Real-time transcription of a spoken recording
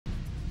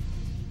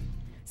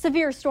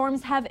Severe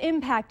storms have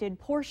impacted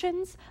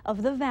portions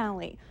of the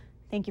valley.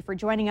 Thank you for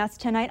joining us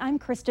tonight. I'm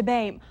Krista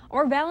Baim.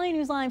 Our Valley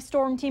News Live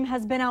storm team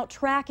has been out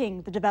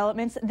tracking the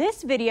developments.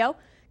 This video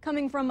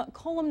coming from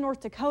Cullum, North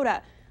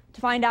Dakota.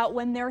 To find out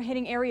when they're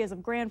hitting areas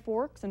of Grand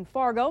Forks and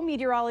Fargo,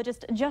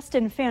 meteorologist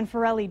Justin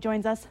Fanfarelli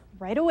joins us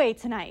right away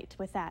tonight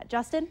with that.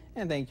 Justin?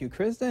 And thank you,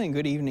 Krista, and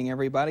good evening,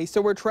 everybody.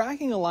 So we're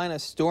tracking a line of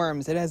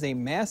storms. It has a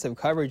massive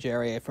coverage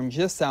area from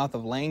just south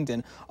of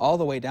Langdon all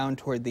the way down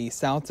toward the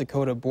South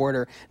Dakota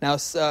border. Now,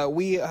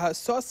 we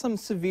saw some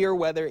severe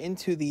weather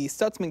into the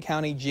Stutsman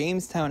County,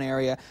 Jamestown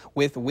area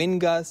with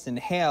wind gusts and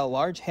hail,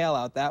 large hail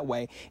out that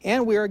way.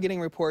 And we are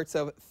getting reports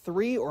of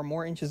 3 or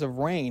more inches of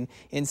rain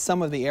in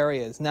some of the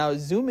areas. Now,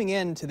 zooming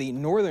in to the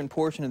northern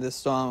portion of this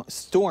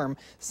storm,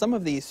 some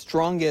of the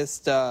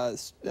strongest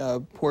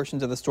portions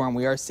of the storm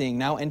we are seeing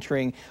now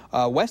entering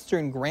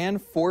western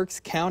Grand Forks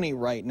County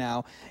right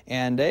now,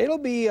 and it'll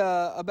be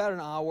about an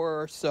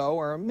hour or so,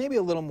 or maybe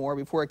a little more,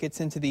 before it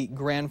gets into the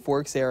Grand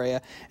Forks area.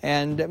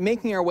 And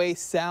making our way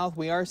south,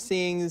 we are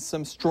seeing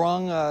some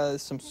strong,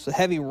 some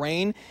heavy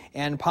rain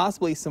and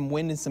possibly some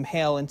wind and some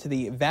hail into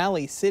the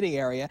Valley City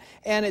area,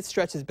 and it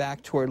stretches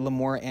back toward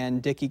Lemoore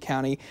and Dickey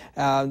County.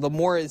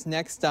 Lemoore is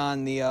next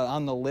on the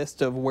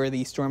list of where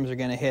these storms are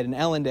going to hit, and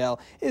Ellendale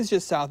is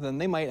just south of them.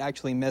 They might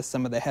actually miss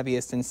some of the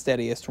heaviest and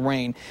steadiest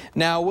rain.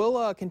 Now,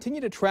 we'll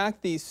continue to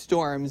track these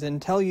storms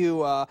and tell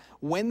you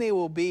when they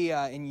will be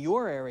in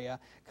your area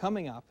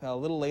coming up a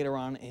little later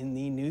on in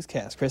the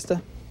newscast.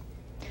 Krista?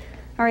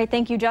 All right,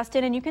 thank you,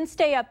 Justin. And you can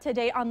stay up to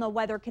date on the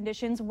weather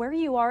conditions where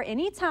you are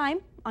anytime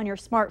on your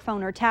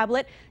smartphone or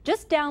tablet.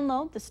 Just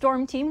download the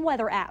Storm Team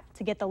Weather app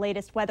to get the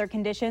latest weather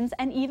conditions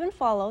and even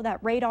follow that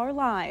radar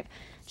live.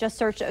 Just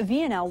search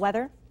VNL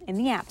Weather in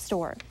the App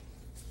Store.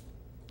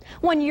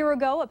 1 year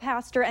ago, a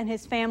pastor and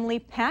his family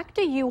packed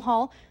a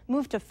U-Haul,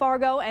 moved to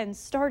Fargo, and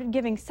started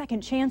giving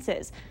second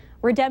chances.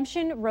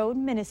 Redemption Road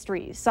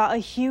Ministries saw a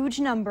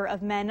huge number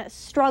of men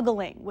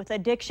struggling with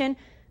addiction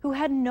who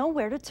had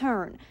nowhere to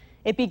turn.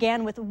 It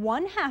began with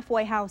one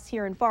halfway house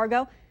here in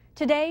Fargo.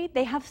 Today,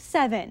 they have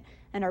 7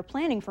 and are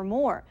planning for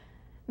more.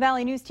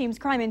 Valley News Team's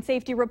crime and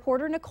safety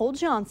reporter Nicole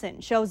Johnson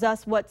shows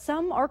us what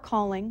some are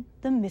calling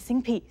the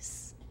missing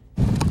piece.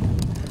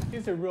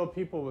 These are real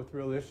people with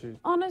real issues.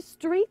 On a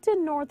street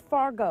in North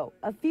Fargo,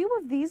 a few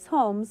of these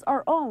homes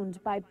are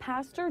owned by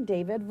Pastor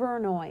David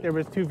Vernoy. There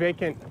was 2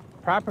 vacant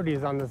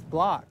properties on this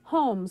block.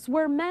 Homes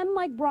where men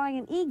like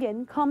Brian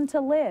Egan come to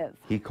live.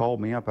 He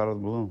called me up out of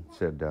the blue,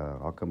 said,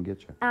 I'll come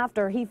get you.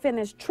 After he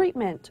finished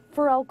treatment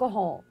for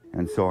alcohol.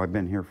 And so I've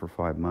been here for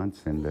 5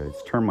 months, and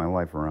it's turned my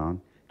life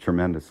around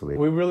tremendously.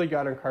 We really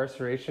got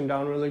incarceration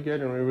down really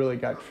good, and we really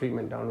got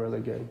treatment down really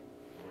good.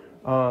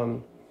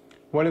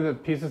 One of the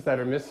pieces that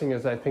are missing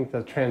is, I think,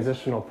 the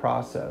transitional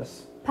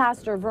process.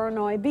 Pastor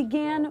Vernoy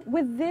began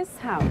with this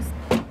house,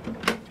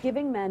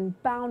 giving men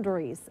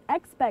boundaries,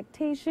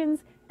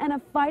 expectations, and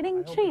a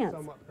fighting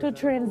chance to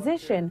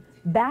transition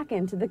back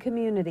into the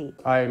community.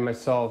 I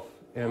myself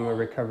am a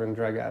recovering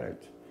drug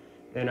addict,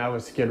 and I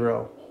was Skid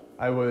Row.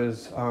 I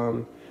was,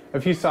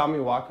 if you saw me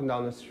walking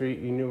down the street,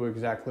 you knew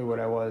exactly what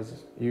I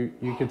was.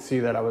 You could see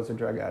that I was a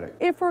drug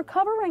addict. If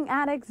recovering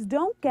addicts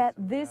don't get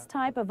this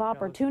type of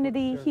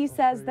opportunity, he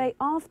says they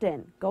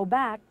often go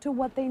back to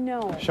what they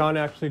know. Sean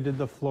actually did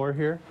the floor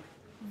here.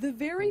 The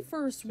very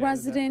first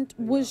resident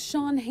was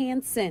Sean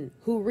Hansen,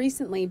 who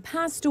recently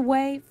passed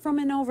away from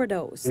an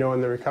overdose. You know,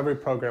 in the recovery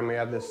program, we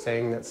have this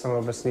saying that some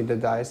of us need to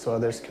die so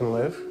others can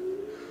live.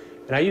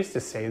 And I used to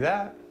say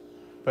that,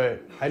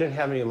 but I didn't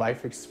have any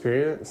life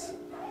experience.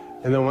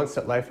 And then once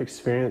that life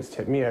experience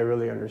hit me, I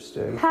really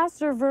understood.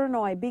 Pastor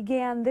Vernoy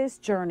began this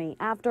journey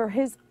after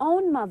his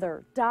own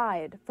mother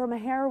died from a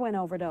heroin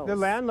overdose. The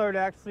landlord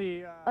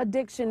actually...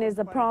 Addiction is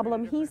a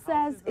problem he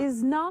says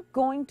is not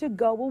going to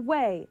go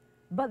away.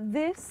 But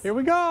this... Here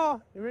we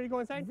go. You ready to go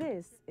inside?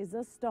 This is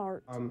a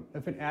start.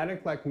 If an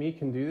addict like me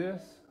can do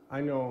this,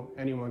 I know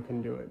anyone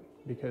can do it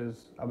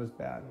because I was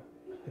bad.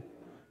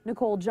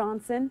 Nicole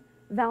Johnson,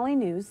 Valley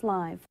News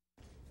Live.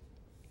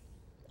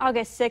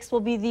 August 6th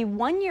will be the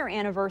 1-year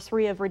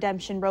anniversary of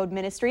Redemption Road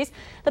Ministries.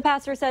 The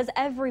pastor says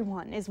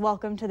everyone is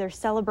welcome to their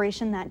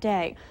celebration that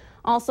day.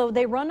 Also,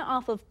 they run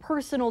off of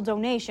personal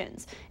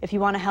donations. If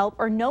you want to help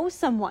or know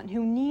someone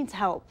who needs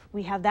help,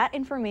 we have that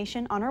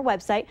information on our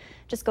website.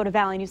 Just go to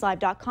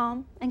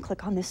valleynewslive.com and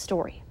click on this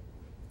story.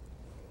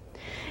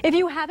 If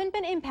you haven't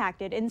been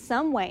impacted in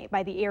some way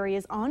by the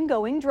area's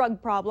ongoing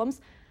drug problems,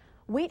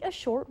 wait a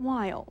short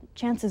while.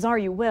 Chances are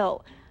you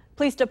will.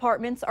 Police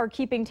departments are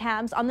keeping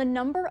tabs on the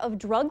number of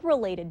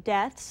drug-related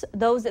deaths.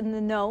 Those in the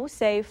know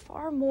say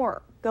far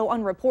more go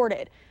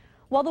unreported.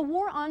 While the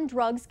war on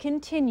drugs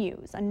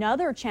continues,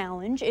 another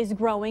challenge is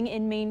growing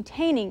in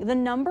maintaining the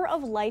number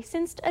of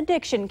licensed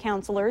addiction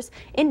counselors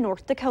in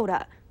North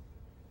Dakota.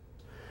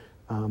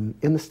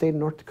 In the state of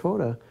North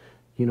Dakota,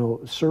 you know,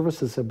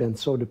 services have been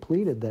so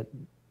depleted that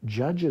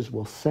judges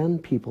will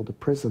send people to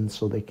prison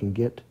so they can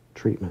get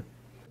treatment.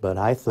 But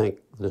I think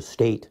the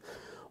state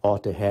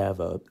ought to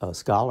have a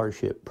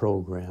scholarship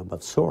program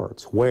of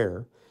sorts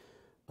where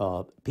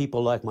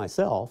people like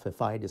myself,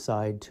 if I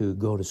decide to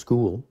go to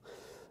school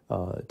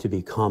to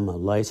become a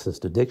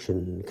licensed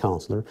addiction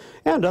counselor,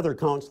 and other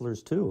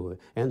counselors too,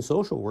 and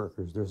social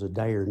workers, there's a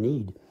dire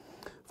need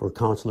for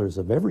counselors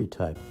of every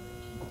type.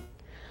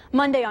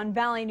 Monday on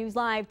Valley News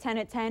Live 10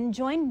 at 10,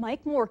 join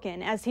Mike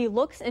Morkin as he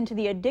looks into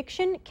the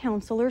addiction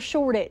counselor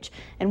shortage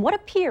and what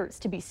appears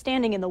to be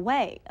standing in the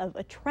way of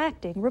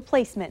attracting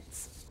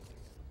replacements.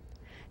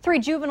 3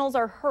 juveniles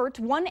are hurt,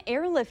 1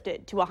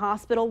 airlifted to a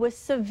hospital with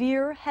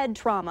severe head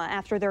trauma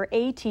after their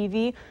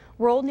ATV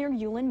rolled near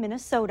Ulen,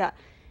 Minnesota.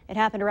 It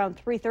happened around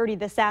 3:30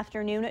 this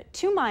afternoon,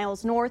 2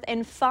 miles north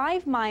and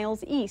 5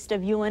 miles east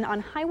of Ulen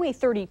on Highway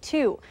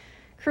 32.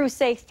 Crews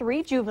say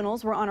 3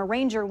 juveniles were on a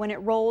Ranger when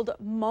it rolled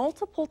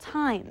multiple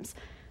times.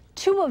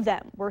 2 of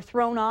them were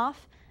thrown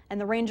off,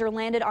 and the Ranger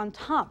landed on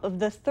top of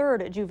the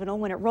 3rd juvenile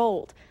when it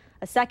rolled.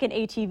 A second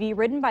ATV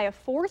ridden by a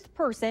 4th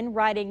person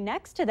riding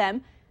next to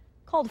them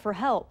called for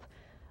help.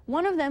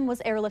 1 of them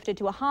was airlifted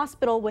to a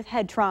hospital with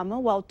head trauma,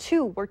 while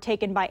 2 were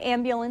taken by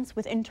ambulance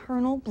with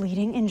internal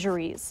bleeding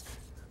injuries.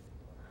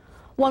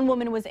 1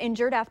 woman was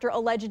injured after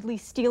allegedly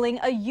stealing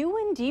a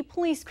UND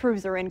police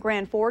cruiser in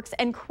Grand Forks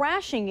and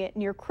crashing it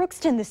near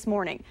Crookston this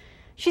morning.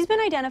 She's been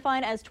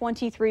identified as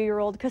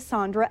 23-year-old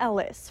Cassandra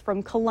Ellis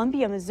from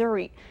Columbia,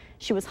 Missouri.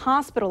 She was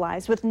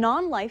hospitalized with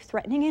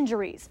non-life-threatening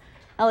injuries.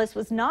 Ellis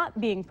was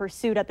not being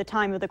pursued at the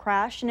time of the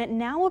crash, and it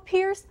now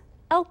appears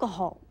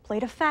alcohol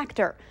played a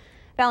factor.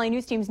 Valley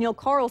News Team's Neil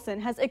Carlson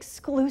has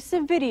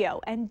exclusive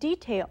video and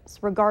details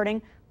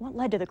regarding what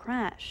led to the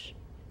crash.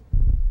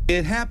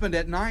 It happened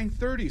at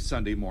 9:30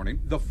 Sunday morning.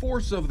 The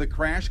force of the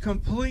crash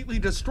completely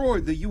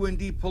destroyed the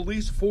UND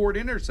Police Ford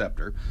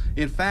Interceptor.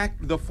 In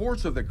fact, the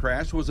force of the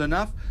crash was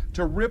enough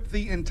to rip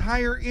the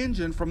entire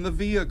engine from the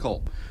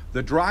vehicle.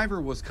 The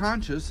driver was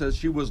conscious as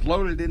she was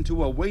loaded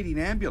into a waiting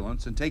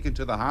ambulance and taken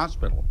to the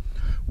hospital.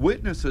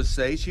 Witnesses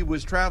say she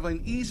was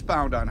traveling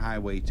eastbound on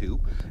Highway 2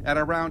 at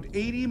around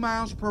 80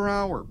 miles per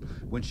hour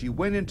when she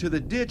went into the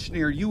ditch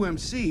near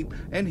UMC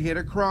and hit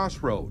a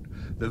crossroad.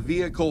 The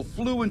vehicle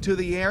flew into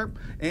the air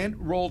and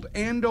rolled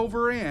end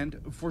over end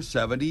for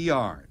 70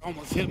 yards.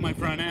 Almost hit my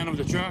front end of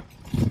the truck,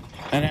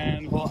 and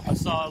then I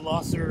saw it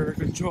lost her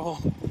control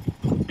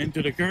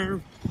into the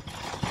curve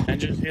and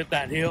just hit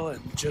that hill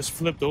and just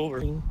flipped over.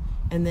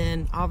 And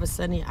then all of a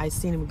sudden I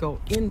seen him go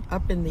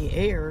up in the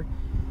air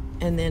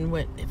and then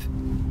went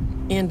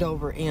end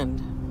over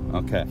end.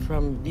 Okay.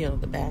 From,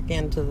 the back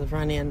end to the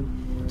front end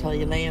until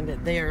you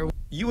landed there.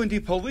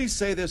 UND police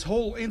say this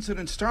whole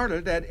incident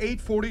started at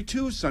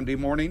 8:42 Sunday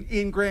morning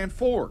in Grand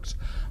Forks.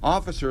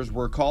 Officers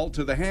were called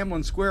to the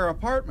Hamlin Square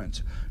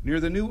apartments near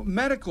the new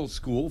medical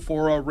school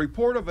for a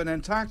report of an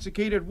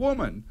intoxicated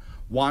woman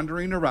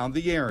wandering around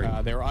the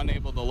area. They were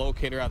unable to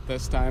locate her at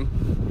this time,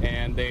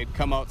 and they'd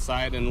come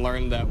outside and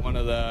learned that one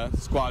of the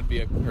squad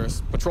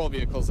patrol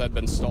vehicles had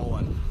been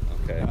stolen.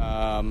 Okay.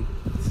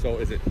 So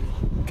is it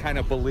kind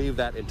of believe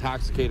that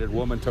intoxicated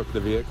woman took the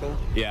vehicle?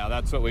 Yeah,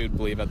 that's what we would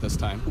believe at this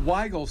time.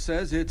 Weigel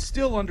says it's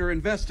still under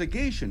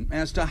investigation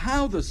as to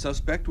how the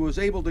suspect was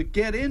able to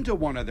get into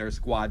one of their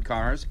squad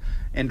cars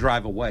and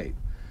drive away.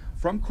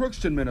 From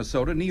Crookston,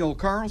 Minnesota, Neil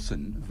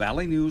Carlson,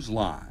 Valley News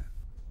Live.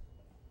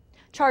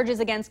 Charges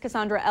against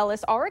Cassandra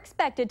Ellis are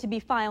expected to be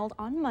filed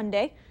on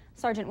Monday.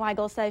 Sergeant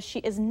Weigel says she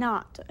is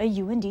not a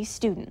UND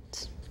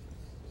student.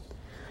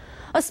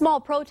 A small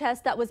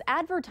protest that was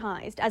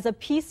advertised as a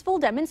peaceful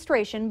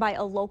demonstration by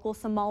a local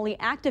Somali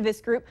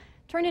activist group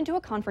turned into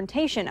a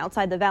confrontation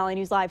outside the Valley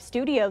News Live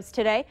studios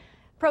today.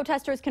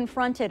 Protesters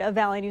confronted a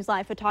Valley News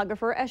Live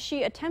photographer as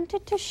she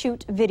attempted to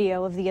shoot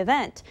video of the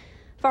event.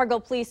 Fargo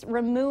police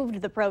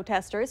removed the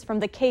protesters from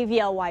the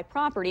KVLY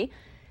property.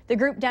 The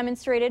group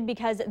demonstrated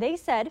because they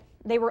said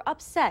they were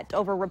upset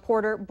over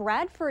reporter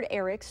Bradford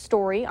Eric's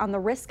story on the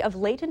risk of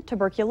latent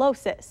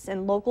tuberculosis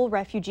in local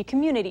refugee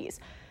communities.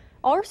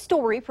 Our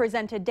story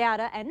presented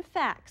data and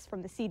facts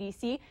from the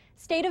CDC,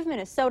 state of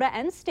Minnesota,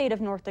 and state of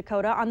North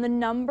Dakota on the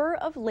number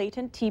of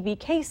latent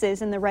TB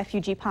cases in the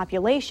refugee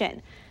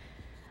population.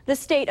 The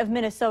state of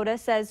Minnesota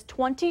says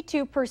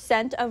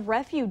 22% of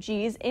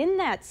refugees in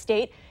that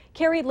state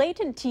carry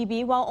latent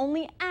TB, while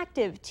only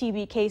active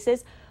TB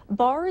cases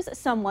bars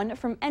someone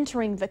from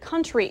entering the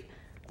country.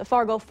 The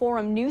Fargo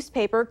Forum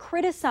newspaper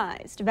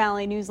criticized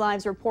Valley News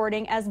Live's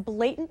reporting as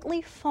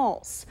blatantly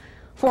false.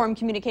 Forum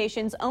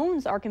Communications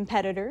owns our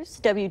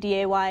competitors,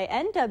 WDAY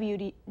and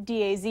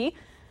WDAZ.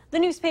 The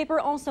newspaper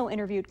also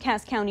interviewed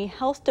Cass County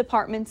Health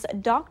Department's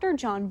Dr.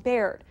 John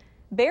Baird.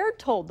 Baird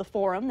told the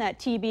Forum that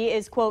TB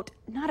is, quote,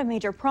 not a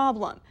major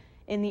problem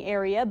in the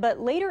area, but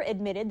later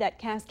admitted that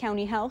Cass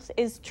County Health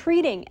is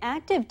treating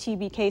active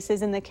TB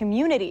cases in the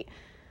community.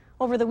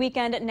 Over the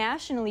weekend,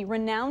 nationally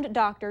renowned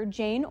Dr.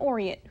 Jane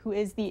Orient, who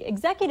is the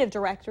executive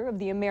director of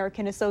the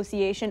American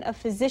Association of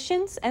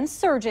Physicians and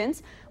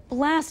Surgeons,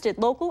 blasted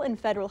local and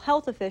federal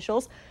health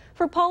officials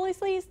for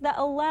policies that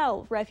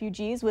allow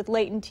refugees with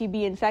latent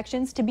TB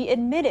infections to be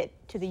admitted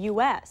to the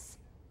U.S.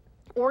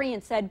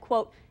 Orient said,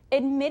 quote,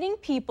 admitting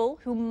people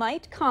who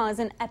might cause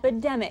an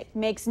epidemic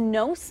makes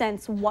no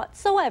sense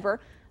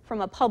whatsoever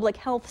from a public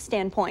health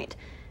standpoint.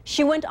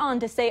 She went on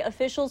to say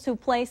officials who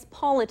place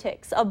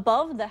politics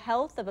above the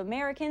health of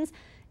Americans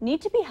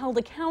need to be held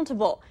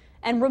accountable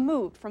and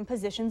removed from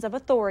positions of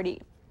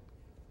authority.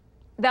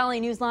 Valley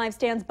News Live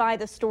stands by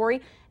the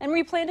story, and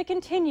we plan to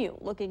continue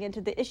looking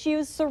into the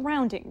issues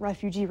surrounding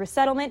refugee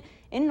resettlement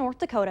in North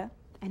Dakota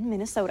and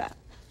Minnesota.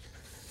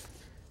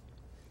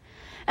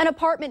 An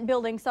apartment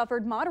building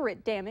suffered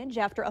moderate damage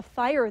after a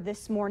fire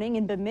this morning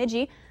in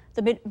Bemidji.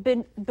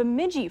 The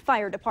Bemidji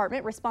Fire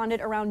Department responded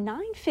around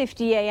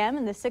 9:50 a.m.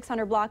 in the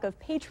 600 block of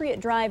Patriot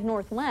Drive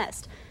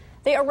Northwest.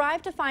 They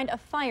arrived to find a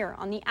fire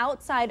on the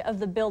outside of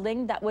the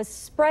building that was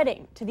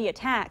spreading to the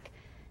attack.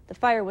 The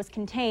fire was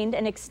contained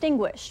and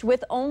extinguished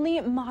with only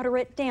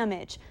moderate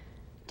damage.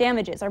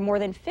 Damages are more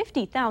than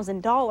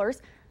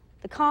 $50,000.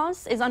 The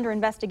cause is under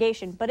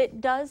investigation, but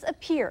it does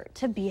appear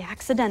to be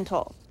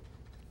accidental.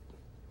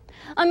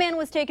 A man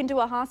was taken to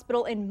a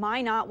hospital in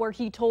Minot where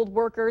he told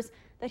workers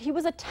that he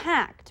was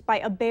attacked by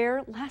a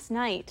bear last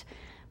night.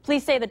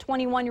 Police say the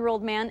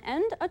 21-year-old man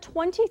and a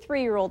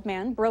 23-year-old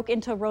man broke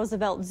into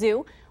Roosevelt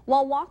Zoo.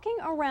 While walking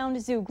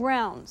around zoo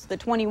grounds, the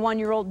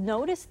 21-year-old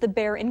noticed the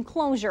bear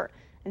enclosure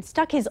and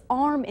stuck his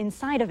arm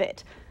inside of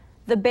it.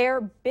 The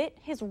bear bit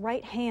his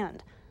right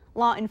hand.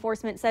 Law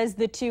enforcement says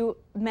the two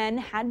men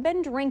had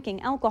been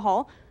drinking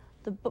alcohol.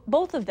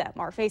 Both of them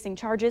are facing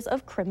charges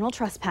of criminal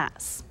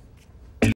trespass.